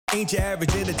Ain't your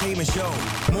average entertainment show.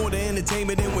 More than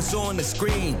entertainment than what's on the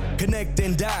screen.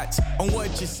 Connecting dots on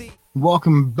what you see.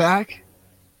 Welcome back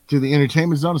to the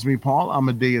Entertainment Zone. It's me, Paul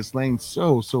Amadeus Lane.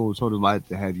 So delighted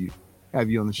to have you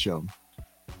on the show.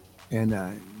 And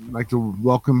I'd like to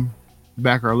welcome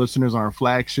back our listeners on our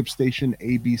flagship station,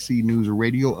 ABC News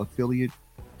Radio affiliate,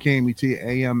 KMET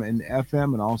AM and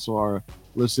FM, and also our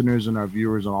listeners and our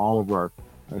viewers on all of our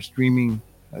streaming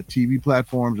TV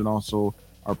platforms and also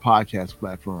our podcast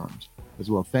platforms as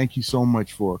well. Thank you so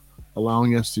much for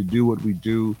allowing us to do what we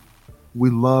do.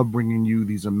 We love bringing you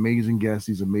these amazing guests,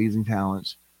 these amazing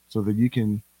talents, so that you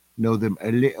can know them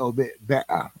a little bit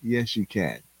better. Yes, you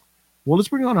can. Well, let's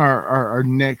bring on our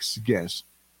next guest.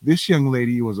 This young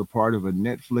lady was a part of a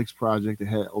Netflix project that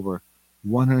had over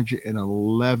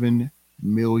 111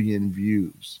 million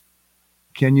views.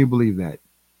 Can you believe that?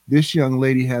 This young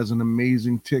lady has an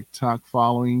amazing TikTok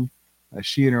following.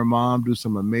 She and her mom do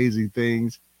some amazing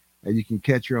things, and you can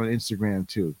catch her on Instagram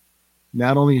too.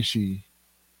 Not only is she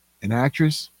an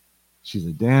actress, she's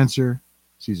a dancer,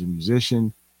 she's a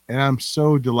musician, and I'm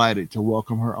so delighted to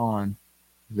welcome her on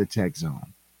the Tech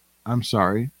Zone. I'm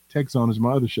sorry, Tech Zone is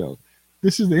my other show.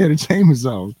 This is the Entertainment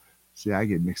Zone. See, I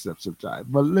get mixed up sometimes.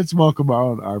 But let's welcome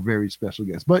on our very special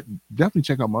guest. But definitely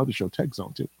check out my other show, Tech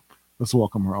Zone, too. Let's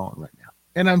welcome her on right now.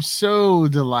 And I'm so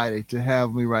delighted to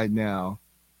have me right now,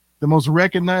 the most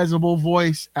recognizable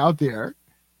voice out there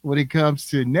when it comes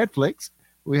to Netflix.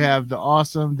 We have the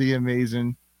awesome, the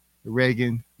amazing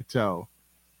Reagan Toe.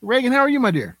 Reagan, how are you,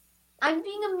 my dear? I'm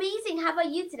doing amazing. How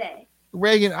about you today?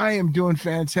 Reagan, I am doing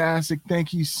fantastic.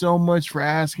 Thank you so much for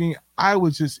asking. I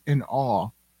was just in awe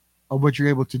of what you're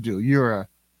able to do. You're a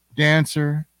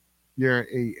dancer, you're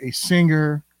a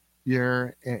singer,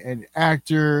 you're an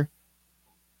actor.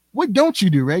 What don't you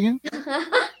do, Reagan?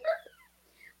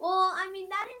 Well, I mean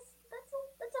that's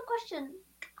a question.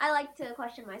 I like to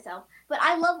question myself, but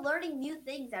I love learning new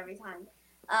things every time.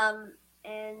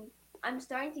 And I'm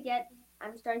starting to get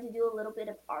I'm starting to do a little bit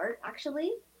of art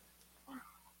actually,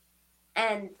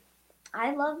 and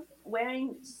I love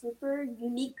wearing super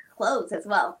unique clothes as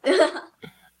well.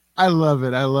 I love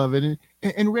it. I love it.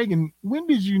 And Reagan, when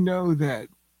did you know that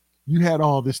you had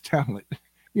all this talent?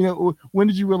 You know, when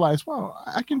did you realize, wow,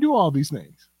 I can do all these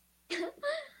things?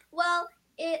 Well,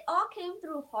 it all came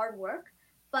through hard work.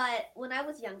 But when I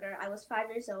was younger, I was 5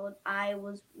 years old. I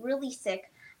was really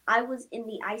sick. I was in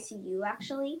the ICU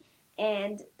actually,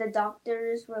 and the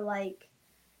doctors were like,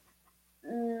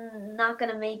 not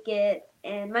gonna make it.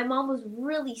 And my mom was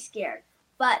really scared.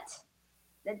 But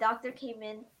the doctor came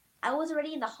in. I was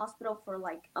already in the hospital for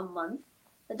like a month.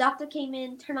 The doctor came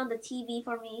in, turned on the TV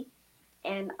for me,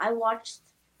 and I watched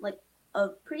like a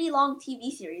pretty long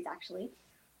TV series actually.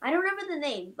 I don't remember the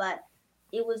name, but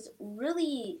it was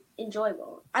really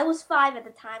enjoyable. I was 5 at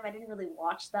the time. I didn't really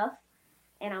watch stuff,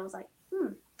 and I was like,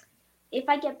 if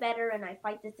I get better and I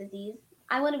fight this disease,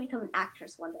 I want to become an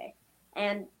actress one day.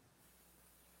 And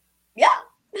yeah,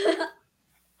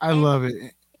 I and love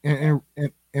it.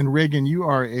 And Reagan, you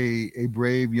are a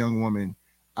brave young woman.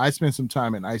 I spent some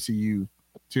time in ICU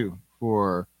too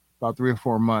for about 3 or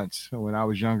 4 months when I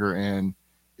was younger, and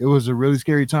it was a really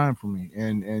scary time for me.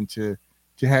 And to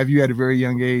have you at a very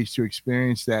young age to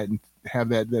experience that and have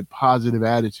that positive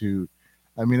attitude,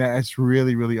 I mean that's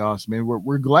really awesome. And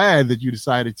we're glad that you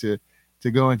decided to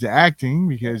go into acting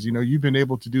because you know you've been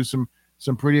able to do some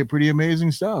pretty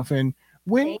amazing stuff. And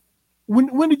when thank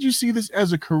when did you see this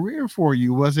as a career for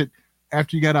you? Was it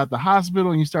after you got out the hospital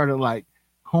and you started like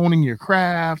honing your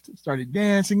craft, started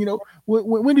dancing? You know,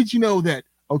 when did you know that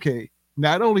okay,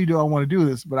 not only do I want to do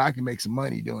this, but I can make some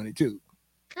money doing it too?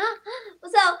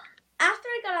 so after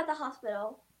I got out of the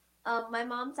hospital, my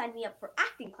mom signed me up for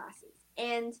acting classes,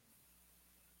 and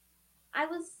I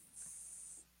was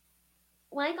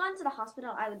when I got into the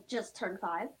hospital, I would just turn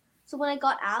 5. So when I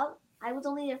got out, I was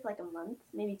only there for like a month,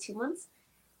 maybe 2 months.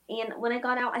 And when I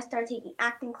got out, I started taking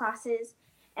acting classes,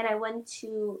 and I went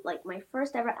to like my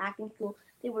first ever acting school.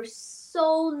 They were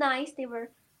so nice. They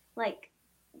were like,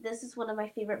 this is one of my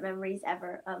favorite memories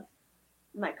ever of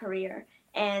my career.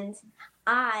 And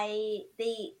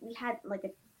we had like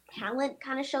a talent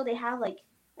kind of show they have like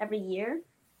every year.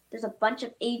 There's a bunch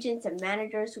of agents and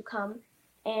managers who come,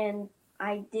 and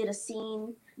I did a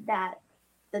scene that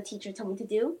the teacher told me to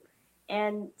do,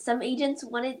 and some agents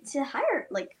wanted to hire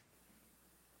like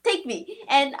take me,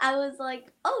 and I was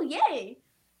like, oh yay.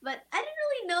 But I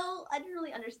didn't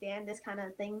really understand this kind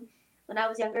of thing when I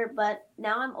was younger, but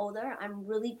now I'm older. I'm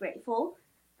really grateful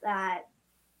that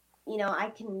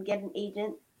I can get an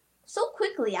agent so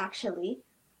quickly actually,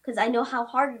 because I know how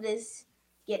hard it is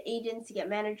to get agents, to get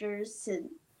managers.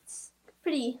 It's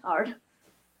pretty hard.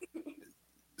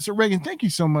 So Reagan, thank you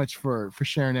so much for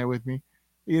sharing that with me.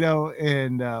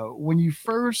 And when you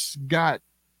first got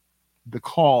the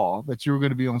call that you were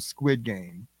going to be on Squid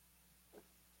Game,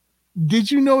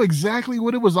 did you know exactly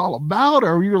what it was all about,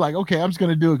 or you were like, okay, I'm just going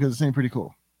to do it because it seemed pretty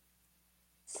cool?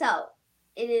 So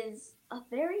it is a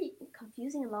very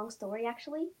confusing and long story,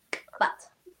 actually, but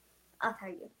I'll tell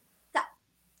you. So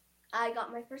I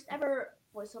got my first ever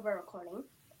voiceover recording.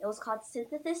 It was called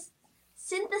Synthesis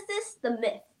the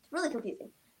Myth. It's really confusing,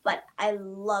 but I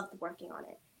loved working on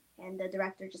it. And the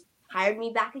director just hired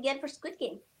me back again for Squid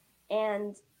Game.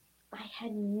 And I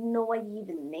had no idea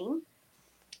even the name.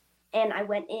 And I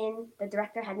went in, the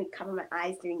director had me cover my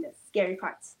eyes during the scary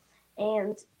parts.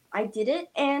 And I did it,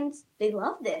 and they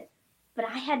loved it. But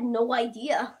I had no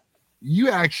idea. You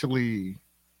actually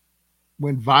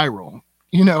went viral,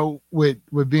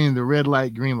 with being the red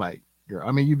light, green light girl.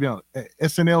 I mean, you've been on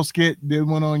SNL skit, did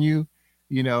one on you.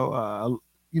 You know,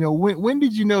 when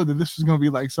did you know that this was going to be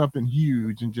like something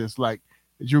huge and just like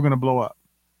that you were going to blow up?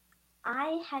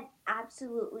 I had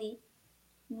absolutely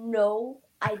no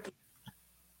idea.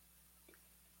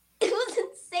 It was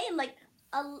insane, like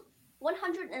a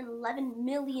 111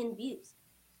 million views.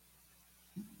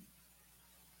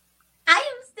 I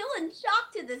am still in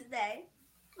shock to this day.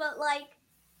 But like,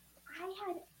 I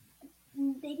had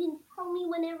they didn't tell me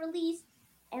when it released,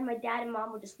 and my dad and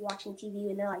mom were just watching TV,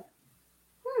 and they're like,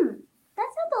 that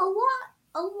sounds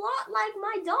a lot like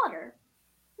my daughter.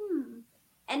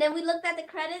 And then we looked at the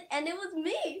credit, and it was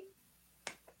me.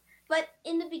 But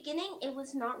in the beginning, it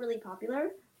was not really popular.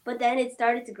 But then it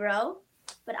started to grow.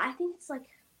 But I think it's like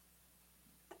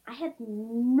I had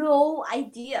no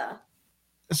idea.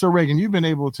 So Reagan, you've been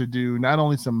able to do not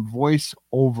only some voice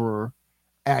over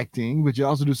acting, but you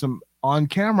also do some on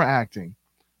camera acting.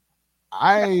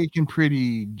 I can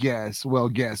pretty guess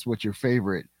what your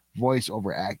favorite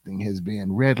voiceover acting has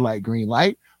been. Red light, green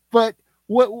light. But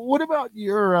what about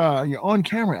your on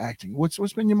camera acting? What's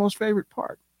been your most favorite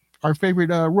part? Our favorite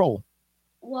role?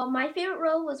 Well, my favorite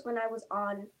role was when I was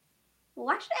on. Well,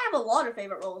 actually, I have a lot of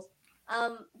favorite roles.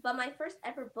 But my first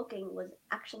ever booking was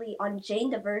actually on Jane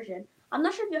the Virgin. I'm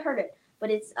not sure if you heard it, but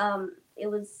it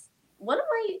was one of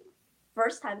my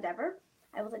first times ever.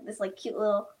 I was like this like cute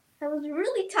little. I was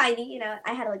really tiny,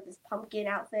 I had like this pumpkin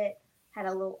outfit, had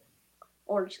a little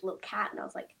orange little cat, and I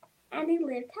was like, and they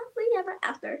lived happily ever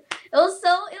after. It was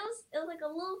like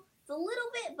it's a little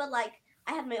bit, but like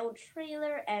I had my own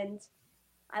trailer, and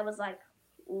I was like,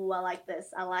 ooh, I like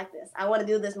this, I want to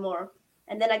do this more.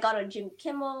 And then I got on Jim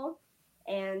Kimmel,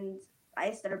 and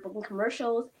I started booking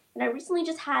commercials, and I recently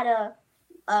just had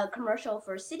a commercial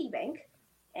for Citibank,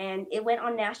 and it went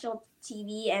on national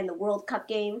TV and the World Cup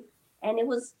game, and it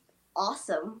was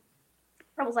awesome.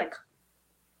 I was like,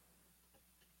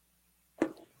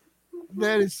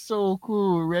 That is so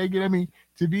cool, Reagan. I mean,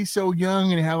 to be so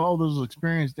young and have all those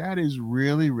experience, that is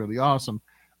really, really awesome.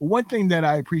 One thing that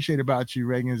I appreciate about you,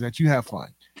 Reagan, is that you have fun.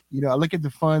 I look at the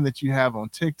fun that you have on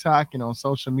TikTok and on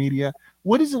social media.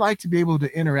 What is it like to be able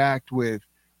to interact with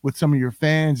some of your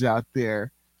fans out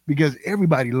there? Because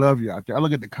everybody love you out there. I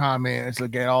look at the comments,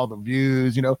 look at all the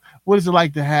views. What is it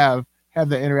like to have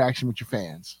that interaction with your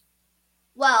fans?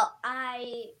 well,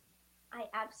 I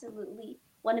absolutely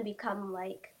want to become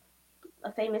like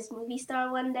a famous movie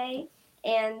star one day,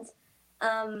 and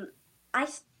um, I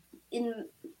in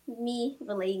me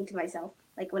relating to myself,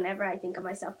 like whenever I think of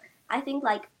myself, I think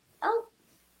like, oh,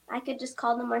 I could just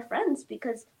call them my friends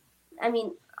because I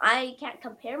mean, I can't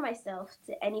compare myself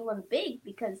to anyone big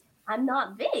because I'm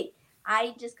not big.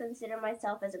 I just consider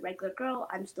myself as a regular girl.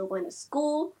 I'm still going to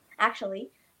school. Actually,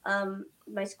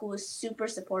 my school is super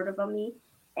supportive of me,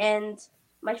 and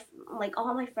my like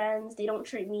all my friends, they don't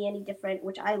treat me any different,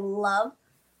 which I love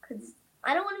because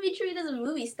I don't want to be treated as a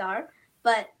movie star.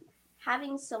 But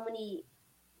having so many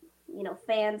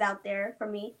fans out there for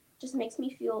me just makes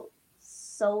me feel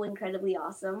so incredibly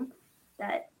awesome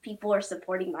that people are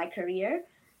supporting my career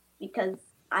because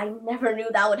I never knew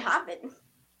that would happen.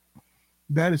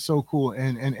 That is so cool.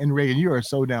 And Reagan, you are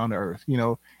so down to earth,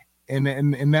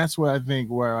 and that's what I think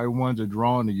where I wanted to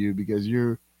draw into you because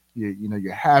you're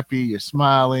happy, you're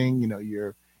smiling, you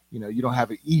don't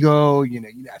have an ego, you're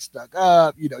not stuck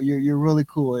up, you're really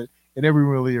cool, and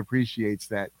everyone really appreciates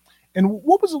that. And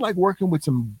what was it like working with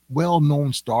some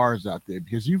well-known stars out there?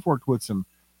 Because you've worked with some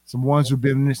ones who've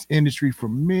been in this industry for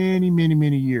many, many,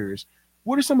 many years.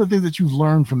 What are some of the things that you've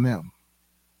learned from them?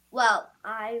 Well,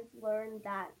 I've learned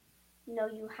that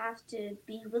you have to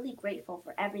be really grateful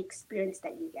for every experience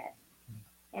that you get.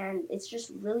 And it's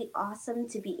just really awesome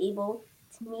to be able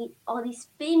to meet all these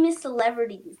famous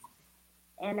celebrities,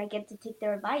 and I get to take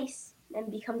their advice and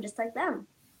become just like them.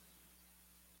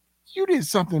 you did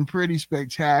something pretty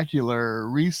spectacular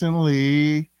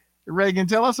recently. Reagan,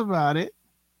 tell us about it.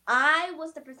 I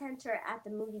was the presenter at the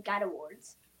Movie Guide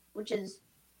Awards,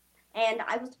 and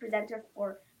I was the presenter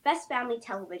for Best Family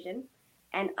Television,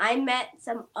 and I met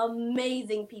some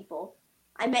amazing people.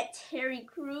 I met Terry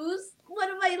Crews,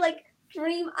 one of my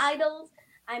dream idols.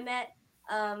 I met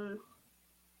um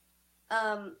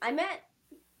I met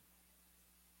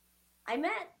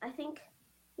I think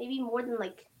maybe more than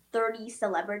 30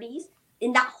 celebrities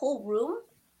in that whole room.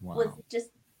 Wow. Was just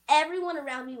everyone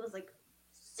around me was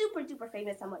super duper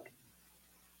famous. I'm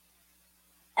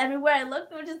everywhere I looked,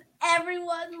 there was just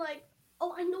everyone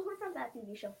oh, I know her from that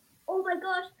TV show. Oh my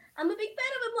gosh, I'm a big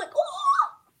fan of him.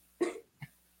 Oh.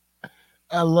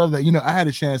 I love that. I had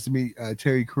a chance to meet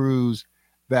Terry Crews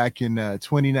back in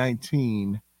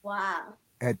 2019. Wow.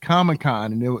 At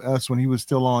Comic-Con, and it was us when he was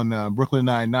still on Brooklyn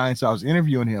Nine-Nine. So I was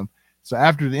interviewing him. So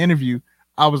after the interview,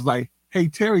 I was like, "Hey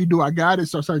Terry, do I got it?"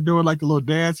 So I started doing a little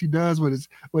dance he does with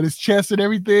his chest and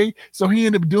everything. So he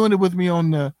ended up doing it with me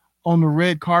on the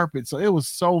red carpet. So it was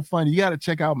so funny. You got to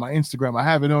check out my Instagram. I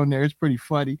have it on there. It's pretty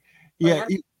funny. Yeah,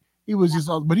 he was just,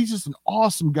 but he's just an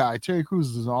awesome guy. Terry Crews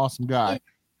is an awesome guy. It's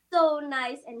so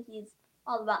nice, and he's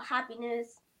all about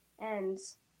happiness and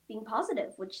being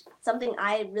positive, which is something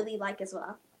I really like as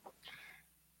well.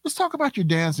 Let's talk about your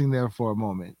dancing there for a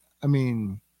moment. I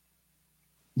mean,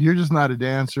 you're just not a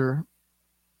dancer.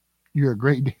 You're a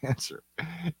great dancer.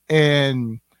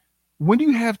 And when do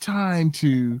you have time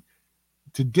to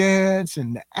dance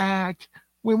and to act?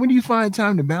 When do you find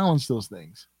time to balance those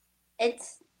things?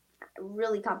 It's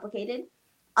really complicated.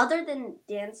 Other than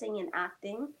dancing and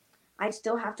acting, I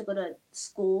still have to go to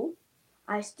school.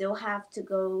 I still have to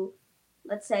go,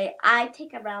 let's say, I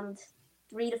take around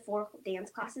 3 to 4 dance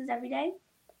classes every day,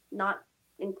 not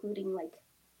including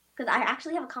because I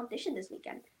actually have a competition this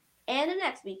weekend, and the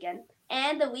next weekend,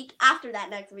 and the week after that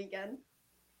next weekend.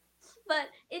 But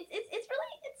it's really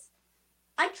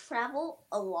I travel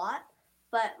a lot,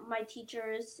 but my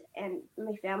teachers and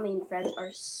my family and friends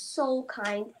are so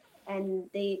kind, and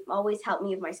they always help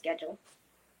me with my schedule.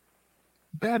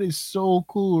 That is so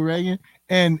cool, Reagan.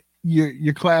 And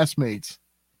your classmates,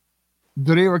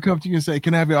 do they ever come to you and say,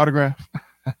 "Can I have your autograph?"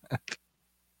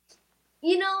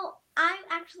 I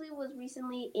actually was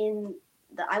recently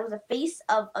I was a face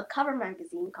of a cover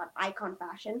magazine called Icon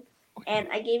Fashion, and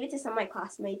I gave it to some of my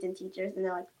classmates and teachers, and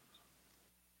they're like,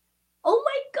 "Oh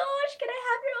my gosh, can I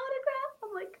have your autograph?"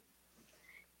 I'm like,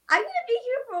 "I'm gonna be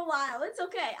here for a while. It's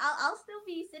okay. I'll still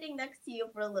be sitting next to you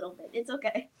for a little bit. It's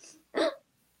okay."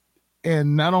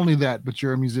 And not only that, but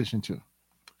you're a musician too.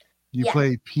 You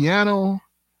play piano,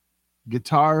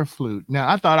 guitar, flute. Now,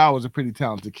 I thought I was a pretty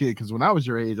talented kid because when I was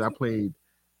your age, I played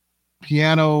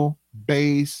piano,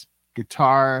 bass,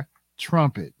 guitar,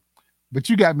 trumpet. But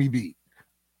you got me beat.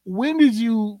 When did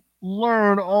you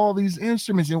learn all these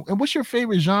instruments? And what's your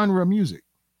favorite genre of music?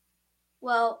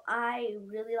 Well, I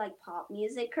really like pop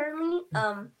music currently.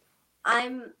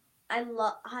 I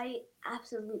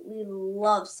absolutely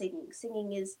love singing.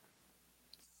 Singing is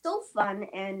so fun,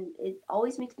 and it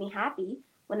always makes me happy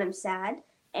when I'm sad.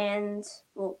 And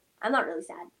well, I'm not really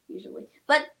sad usually,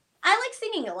 but I like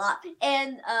singing a lot.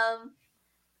 And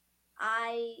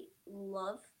I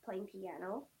love playing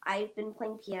piano. I've been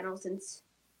playing piano since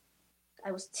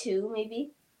I was 2,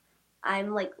 maybe.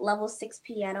 I'm level 6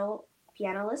 pianist.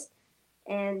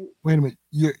 And wait a minute,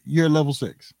 you're level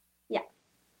 6. Yeah.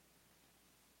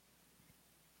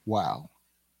 Wow.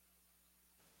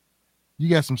 You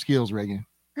got some skills, Reagan.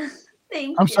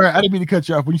 Thank I'm you. sorry, I didn't mean to cut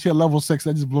you off. When you said level 6,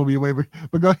 that just blew me away.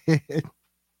 But go ahead.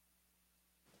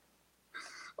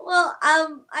 Well,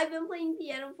 I've been playing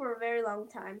piano for a very long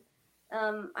time.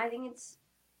 I think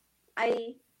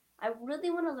I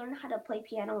really want to learn how to play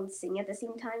piano and sing at the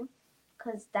same time,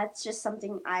 because that's just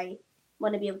something I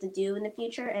want to be able to do in the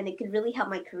future, and it could really help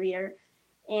my career.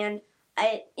 And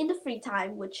in the free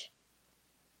time, which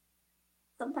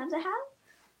sometimes I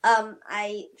have,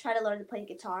 I try to learn to play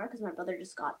guitar because my brother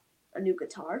just got a new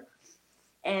guitar,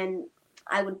 and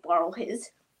I would borrow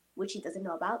his, which he doesn't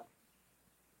know about.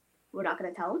 We're not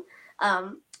going to tell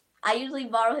him. I usually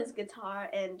borrow his guitar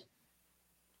and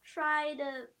try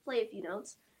to play a few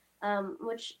notes,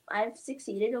 which I've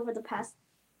succeeded over the past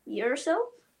year or so,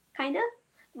 kind of.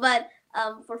 But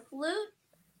for flute,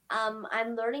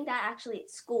 I'm learning that actually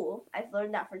at school. I've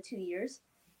learned that for 2 years,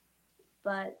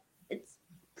 but it's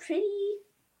pretty.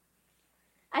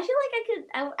 I feel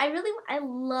like I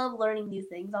love learning new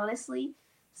things, honestly.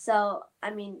 So,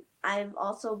 I mean, I've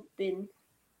also been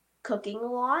cooking a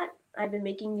lot. I've been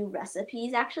making new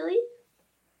recipes, actually.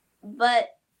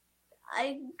 But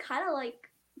I kind of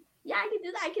yeah, I can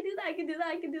do that, I can do that, I can do that,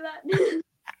 I can do that.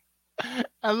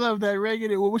 I love that,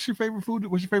 Reagan. What's your favorite food?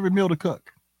 What's your favorite meal to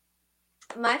cook?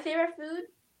 My favorite food,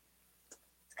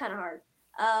 it's kind of hard.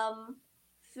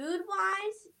 Food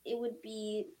wise, it would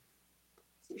be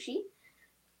sushi.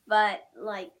 But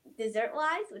like dessert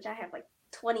wise, which I have like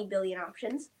 20 billion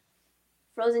options,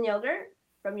 frozen yogurt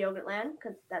from Yogurtland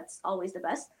because that's always the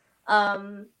best.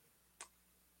 And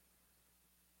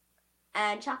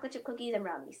chocolate chip cookies and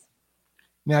brownies.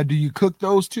 Now, do you cook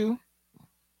those too?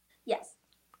 Yes.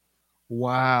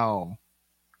 Wow.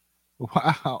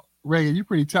 Wow. Reagan, you're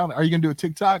pretty talented. Are you going to do a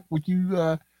TikTok with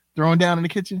you throwing down in the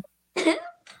kitchen?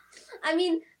 I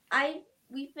mean, I've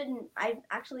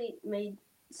actually made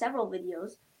several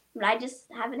videos, but I just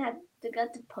haven't had to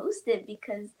get to post it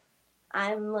because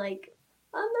I'm like,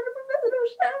 I'm not a professional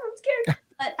chef. I'm scared.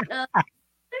 But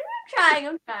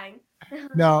I'm trying.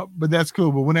 No, but that's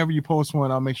cool. But whenever you post one,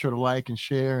 I'll make sure to like and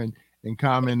share and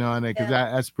comment on it because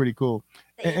that's pretty cool.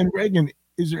 And Reagan,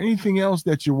 is there anything else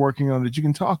that you're working on that you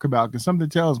can talk about? Because something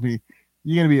tells me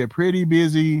you're going to be a pretty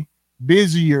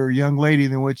busier young lady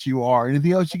than what you are.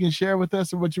 Anything else you can share with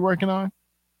us of what you're working on?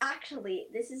 Actually,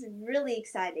 this is really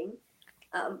exciting.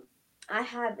 I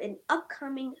have an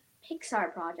upcoming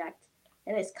Pixar project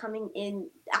that is coming in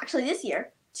actually this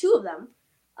year, 2 of them.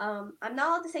 I'm not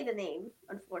allowed to say the name,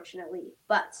 unfortunately,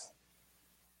 but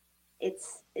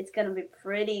it's gonna be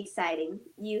pretty exciting.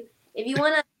 If you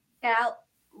want to check out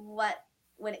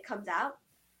when it comes out,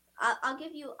 I'll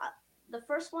give you the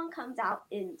first one comes out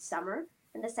in summer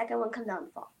and the second one comes out in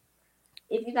fall.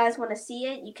 If you guys want to see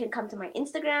it, you can come to my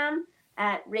Instagram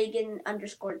at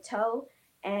Reagan_toe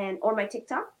or my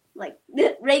TikTok like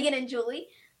Reagan and Julie.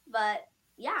 But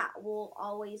yeah, we'll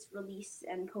always release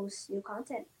and post new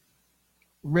content.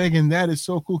 Reagan, that is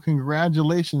so cool.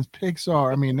 Congratulations,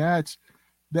 Pixar. I mean, that's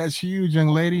huge, young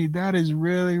lady. That is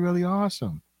really, really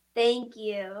awesome. Thank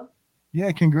you.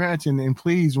 Yeah, congrats. And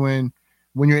please, when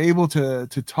you're able to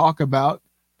talk about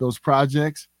those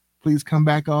projects, please come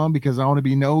back on because I want to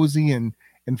be nosy and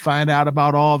find out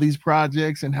about all these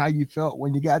projects and how you felt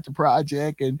when you got the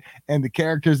project and the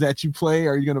characters that you play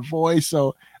are you going to voice.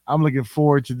 So I'm looking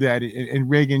forward to that. And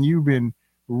Reagan, you've been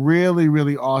really,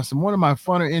 really awesome. One of my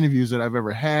funner interviews that I've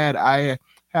ever had. I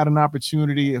had an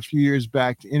opportunity a few years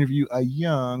back to interview a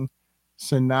young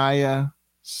Sanaya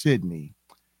Sidney.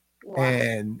 Wow.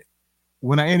 And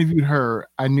when I interviewed her,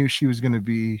 I knew she was going to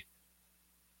be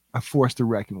a force to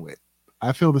reckon with.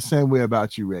 I feel the same way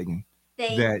about you, Reagan.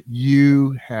 That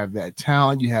you have that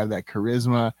talent, you have that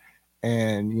charisma,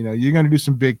 and you're going to do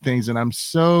some big things. And I'm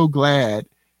so glad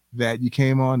that you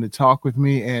came on to talk with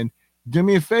me. And do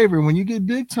me a favor, when you get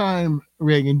big time,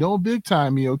 Reagan, don't big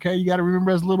time me, okay? You got to remember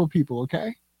us little people,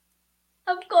 okay?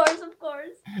 Of course.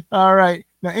 All right.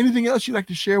 Now, anything else you'd like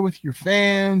to share with your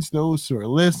fans, those who are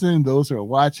listening, those who are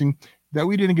watching, that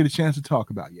we didn't get a chance to talk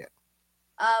about yet?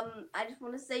 I just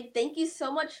want to say thank you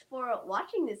so much for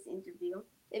watching this interview.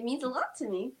 It means a lot to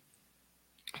me.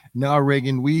 No,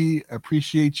 Reagan, we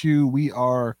appreciate you. We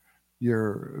are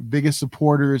your biggest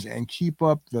supporters and keep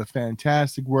up the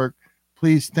fantastic work.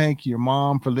 Please thank your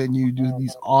mom for letting you do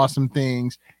these awesome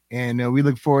things. And we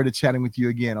look forward to chatting with you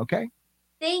again, okay?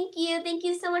 Thank you. Thank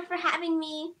you so much for having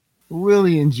me.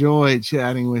 Really enjoyed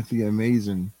chatting with the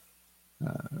amazing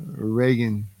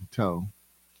Reagan Toe.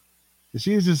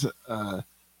 She is just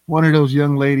one of those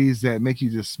young ladies that make you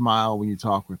just smile when you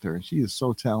talk with her. And she is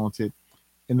so talented.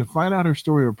 And to find out her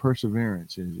story of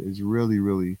perseverance is really,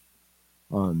 really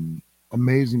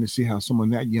amazing to see how someone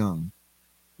that young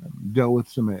dealt with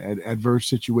some adverse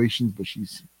situations, but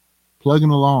she's plugging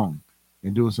along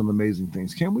and doing some amazing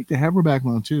things. Can't wait to have her back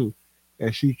on too,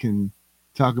 as she can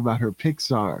talk about her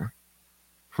Pixar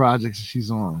projects that she's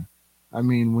on. I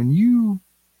mean, when you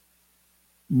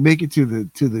make it to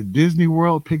the Disney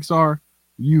World Pixar,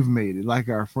 you've made it. Like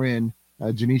our friend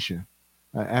Janisha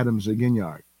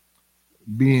Adams-Ginyard,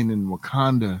 being in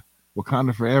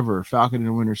Wakanda Forever, Falcon and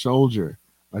the Winter Soldier,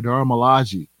 Adara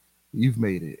Malaji, you've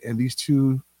made it. And these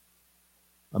 2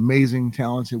 amazing,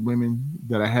 talented women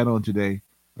that I had on today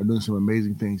are doing some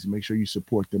amazing things. Make sure you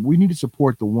support them. We need to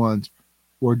support the ones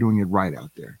who are doing it right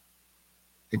out there.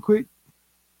 And quit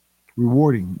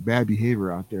rewarding bad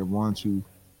behavior out there, ones who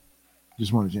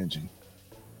just want attention.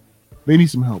 They need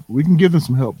some help. We can give them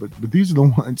some help, but these are the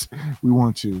ones we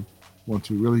want to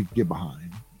really get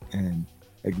behind and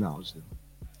acknowledge them.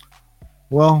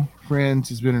 Well,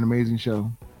 friends, it's been an amazing show.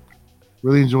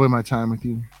 Really enjoyed my time with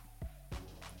you.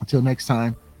 Until next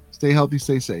time, stay healthy,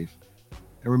 stay safe.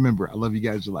 And remember, I love you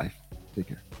guys to life. Take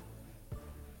care.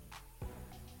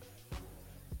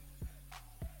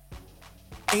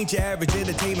 Ain't your average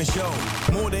entertainment show.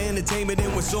 More to entertainment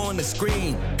than what's on the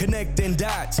screen. Connecting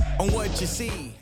dots on what you see.